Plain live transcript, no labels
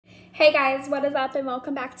Hey guys, what is up and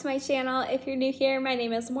welcome back to my channel. If you're new here, my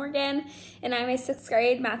name is Morgan and I'm a 6th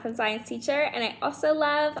grade math and science teacher, and I also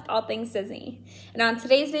love all things Disney. And on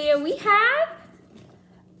today's video we have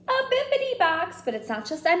a Bibbidi Box, but it's not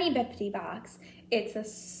just any Bibbidi Box. It's a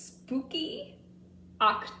spooky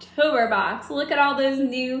October box. Look at all those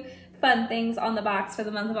new fun things on the box for the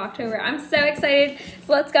month of October. I'm so excited,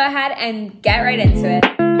 so let's go ahead and get right into it.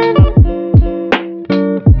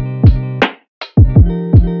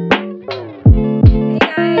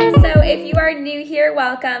 If you are new here,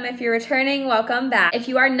 welcome. If you're returning, welcome back. If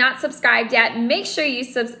you are not subscribed yet, make sure you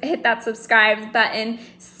hit that subscribe button,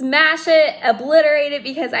 smash it, obliterate it,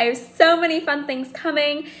 because I have so many fun things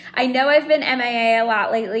coming. I know I've been MIA a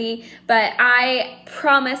lot lately, but I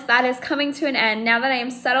promise that is coming to an end. Now that I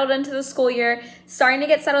am settled into the school year, starting to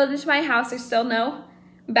get settled into my house, there's still no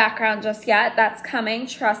background just yet. That's coming,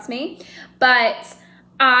 trust me. But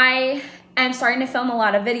I'm starting to film a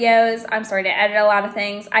lot of videos. I'm starting to edit a lot of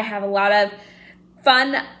things. I have a lot of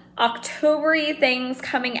fun October-y things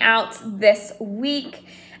coming out this week.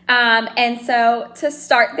 And so to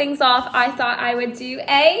start things off, I thought I would do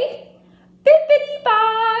a Bibbidi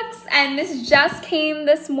Box. And this just came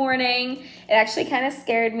this morning. It actually kind of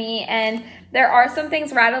scared me. And there are some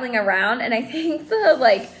things rattling around. And I think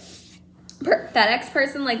the FedEx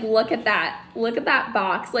person, look at that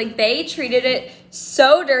box. They treated it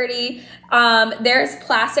so dirty. There's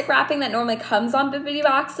plastic wrapping that normally comes on Bibbidi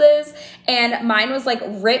Boxes, and mine was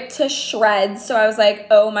ripped to shreds. So I was like,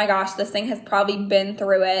 oh my gosh, this thing has probably been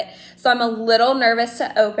through it. So I'm a little nervous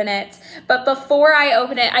to open it. But before I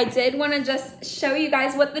open it, I did want to just show you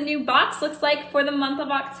guys what the new box looks like for the month of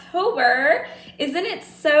October. Isn't it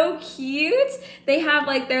so cute? They have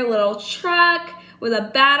their little truck with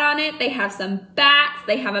a bat on it. They have some bats.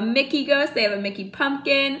 They have a Mickey ghost. They have a Mickey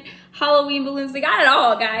pumpkin, Halloween balloons. They got it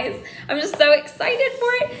all, guys. I'm just so excited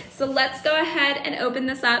for it. So let's go ahead and open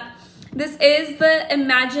this up. This is the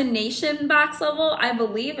Imagination box level, I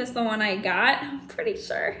believe is the one I got. I'm pretty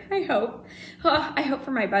sure, I hope. Oh, I hope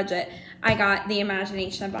for my budget, I got the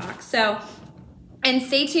Imagination box. So, and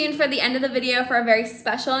stay tuned for the end of the video for a very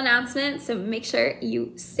special announcement. So make sure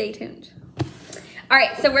you stay tuned. All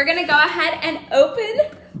right, so we're gonna go ahead and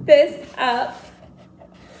open this up.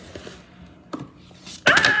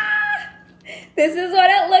 Ah! This is what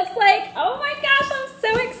it looks like. Oh my gosh, I'm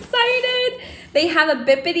so excited. They have a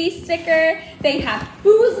Bibbidi sticker. They have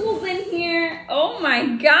foozles in here. Oh my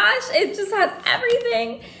gosh, it just has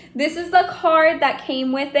everything. This is the card that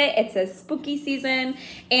came with it. It says spooky season,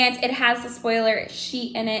 and it has the spoiler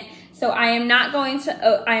sheet in it. So I am not going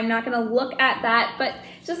to look at that, but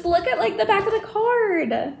just look at the back of the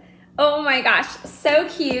card. Oh my gosh, so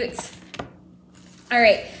cute. All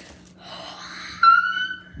right.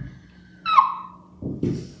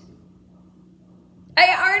 I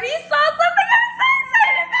already saw something. I'm so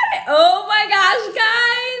excited about it. Oh my gosh,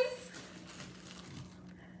 guys.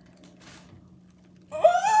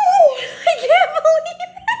 Oh, I can't believe it.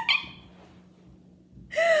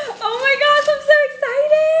 Oh my gosh, I'm so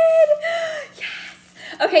excited. Yes.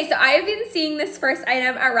 Okay, so I have been seeing this first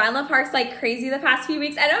item around the parks like crazy the past few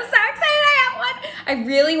weeks, and I'm so excited I have one. I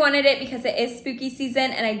really wanted it because it is spooky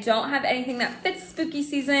season, and I don't have anything that fits spooky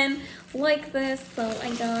season like this, so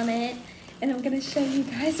I got it. And I'm gonna show you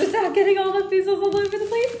guys without getting all the foozles all over the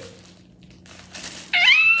place. Ah!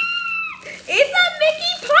 It's a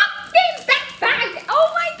Mickey pumpkin backpack.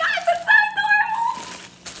 Oh my gosh, it's so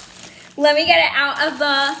adorable. Let me get it out of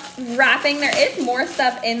the wrapping. There is more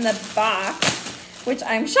stuff in the box, which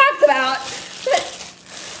I'm shocked about. But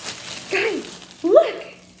guys, look.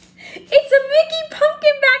 It's a Mickey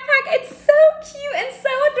pumpkin backpack. It's so cute and so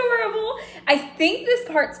adorable. I think this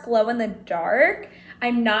part's glow in the dark.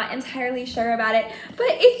 I'm not entirely sure about it, but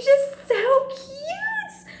it's just so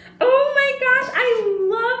cute. Oh my gosh, I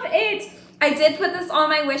love it. I did put this on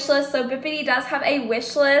my wish list, so Bibbidi does have a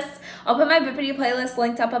wish list. I'll put my Bibbidi playlist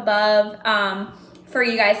linked up above for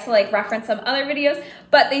you guys to reference some other videos,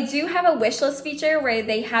 but they do have a wish list feature where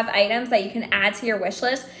they have items that you can add to your wish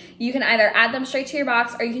list. You can either add them straight to your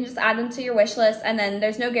box, or you can just add them to your wish list, and then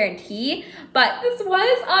there's no guarantee, but this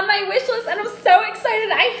was on my wish list, and I'm so excited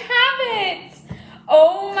I have it.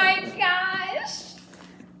 Oh my gosh.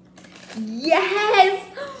 Yes.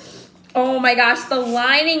 Oh my gosh, the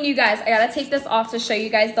lining, you guys. I gotta take this off to show you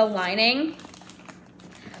guys the lining.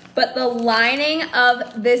 But the lining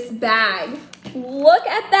of this bag, look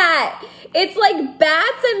at that. It's like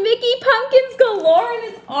bats and Mickey pumpkins galore, and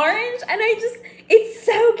it's orange, and it's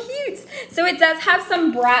so cute. So it does have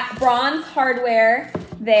some bronze hardware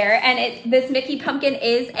there, and this Mickey pumpkin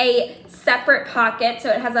is a separate pocket, so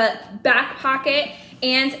it has a back pocket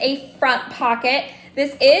and a front pocket.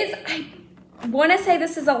 This is, I want to say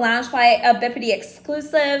this is a Loungefly, a Bibbidi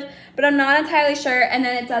exclusive, but I'm not entirely sure. And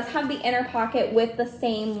then it does have the inner pocket with the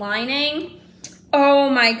same lining. Oh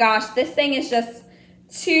my gosh, this thing is just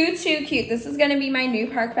too cute. This is gonna be my new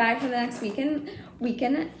park bag for the next week and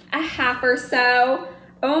a half or so.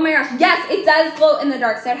 Oh my gosh, yes, it does glow in the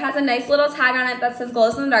dark. So it has a nice little tag on it that says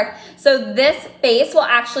glows in the dark. So this base will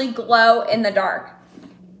actually glow in the dark.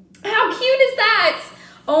 How cute is that?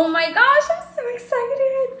 Oh my gosh, I'm so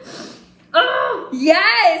excited. Oh,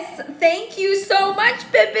 yes, thank you so much,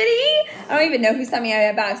 Bibbidi. I don't even know who sent me out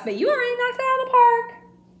of bags, but you already knocked it out of the park.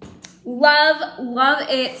 Love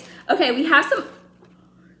it. Okay, we have some,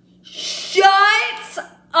 shut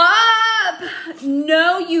up.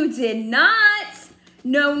 No, you did not.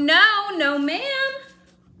 No, ma'am.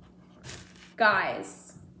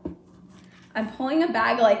 Guys, I'm pulling a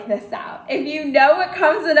bag like this out. If you know what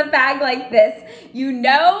comes in a bag like this, you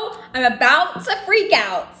know I'm about to freak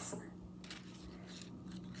out.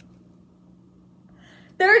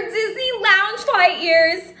 They're Disney Loungefly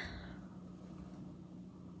ears.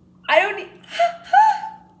 I don't need,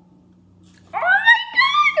 oh my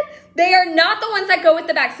God. They are not the ones that go with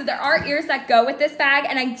the bag. So there are ears that go with this bag,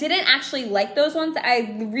 and I didn't actually like those ones.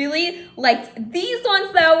 I really liked these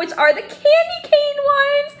ones though, which are the candy cane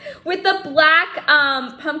ones with the black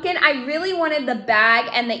pumpkin. I really wanted the bag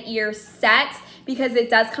and the ear set because it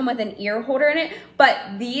does come with an ear holder in it,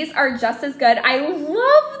 but these are just as good. I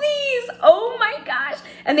love these, oh my gosh.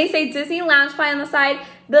 And they say Disney Loungefly on the side.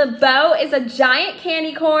 The bow is a giant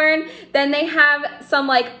candy corn. Then they have some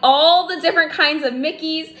like all the different kinds of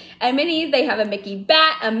Mickeys and Minnies. They have a Mickey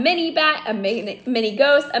bat, a Minnie bat, a Minnie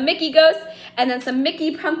ghost, a Mickey ghost, and then some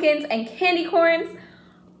Mickey pumpkins and candy corns.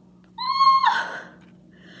 Oh,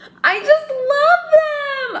 I just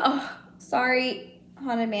love them. Oh, sorry,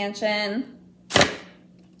 Haunted Mansion.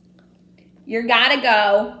 You gotta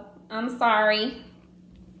go. I'm sorry.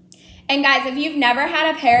 And guys, if you've never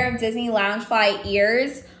had a pair of Disney Loungefly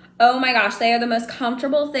ears, oh my gosh, they are the most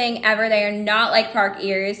comfortable thing ever. They are not like park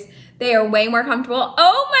ears. They are way more comfortable.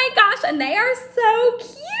 Oh my gosh, and they are so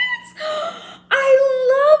cute. I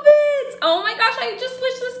love it. Oh my gosh, I just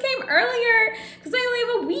wish this came earlier because I only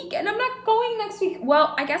have a week and I'm not going next week.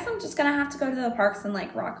 Well, I guess I'm just gonna have to go to the parks and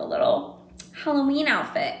like rock a little Halloween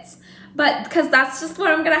outfit. But because that's just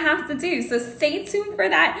what I'm gonna have to do. So stay tuned for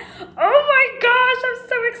that. Oh my gosh, I'm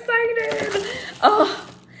so excited. Oh,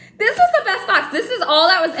 this was the best box. This is all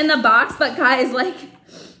that was in the box, but guys, like,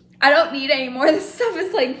 I don't need any more. This stuff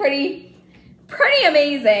is like pretty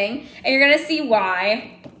amazing. And you're gonna see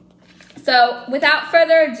why. So without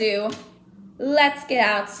further ado, let's get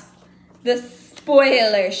out the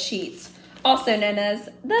spoiler sheet, also known as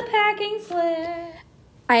the packing slip.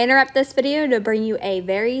 I interrupt this video to bring you a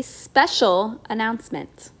very special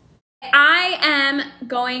announcement. I am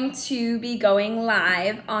going to be going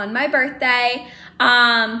live on my birthday.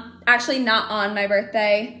 Actually not on my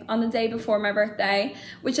birthday, on the day before my birthday,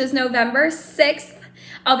 which is November 6th.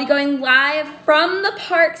 I'll be going live from the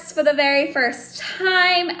parks for the very first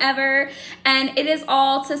time ever, and it is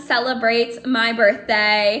all to celebrate my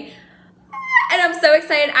birthday. And I'm so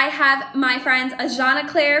excited. I have my friend Jeana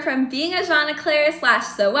Claire from Being a Jeana Claire /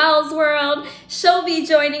 Soelle's World. She'll be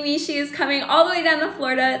joining me. She is coming all the way down to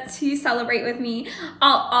Florida to celebrate with me.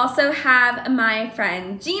 I'll also have my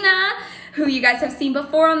friend Jeana, who you guys have seen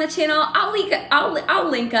before on the channel. I'll link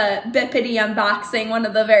a Bibbidi unboxing, one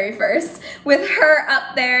of the very first, with her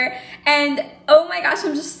up there. And oh my gosh,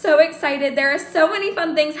 I'm just so excited. There are so many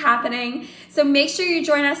fun things happening. So make sure you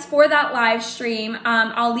join us for that live stream.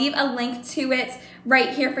 I'll leave a link to it right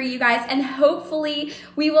here for you guys. And hopefully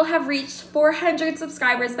we will have reached 400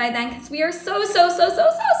 subscribers by then, because we are so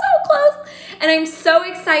close. And I'm so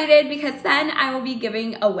excited because then I will be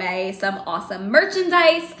giving away some awesome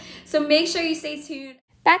merchandise. So make sure you stay tuned.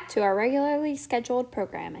 Back to our regularly scheduled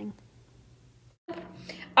programming.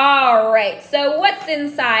 All right, so what's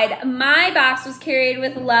inside? My box was carried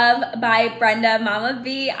with love by Brenda, Mama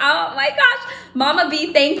B. Oh my gosh, Mama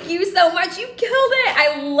B, thank you so much. You killed it.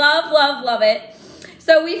 I love it.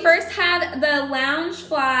 So we first have the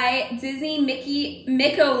Loungefly Disney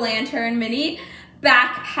Micko Lantern Mini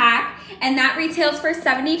backpack, and that retails for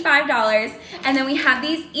 $75. And then we have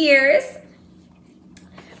these ears,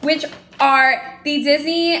 which are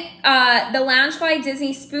the Loungefly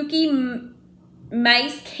Disney Spooky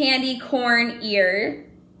Mice Candy Corn Ear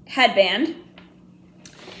Headband.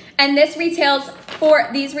 And these retail for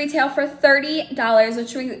 $30,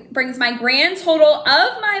 which brings my grand total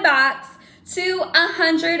of my box to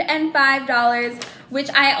 $105, which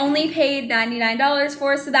I only paid $99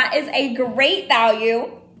 for. So that is a great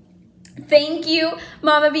value. Thank you,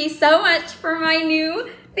 Mama B, so much for my new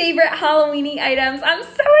favorite Halloweeny items. I'm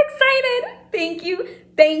so excited.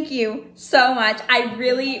 Thank you so much. I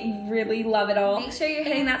really, really love it all. Make sure you're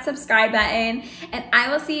hitting that subscribe button, and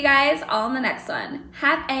I will see you guys all in the next one.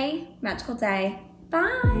 Have a magical day.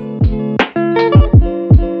 Bye.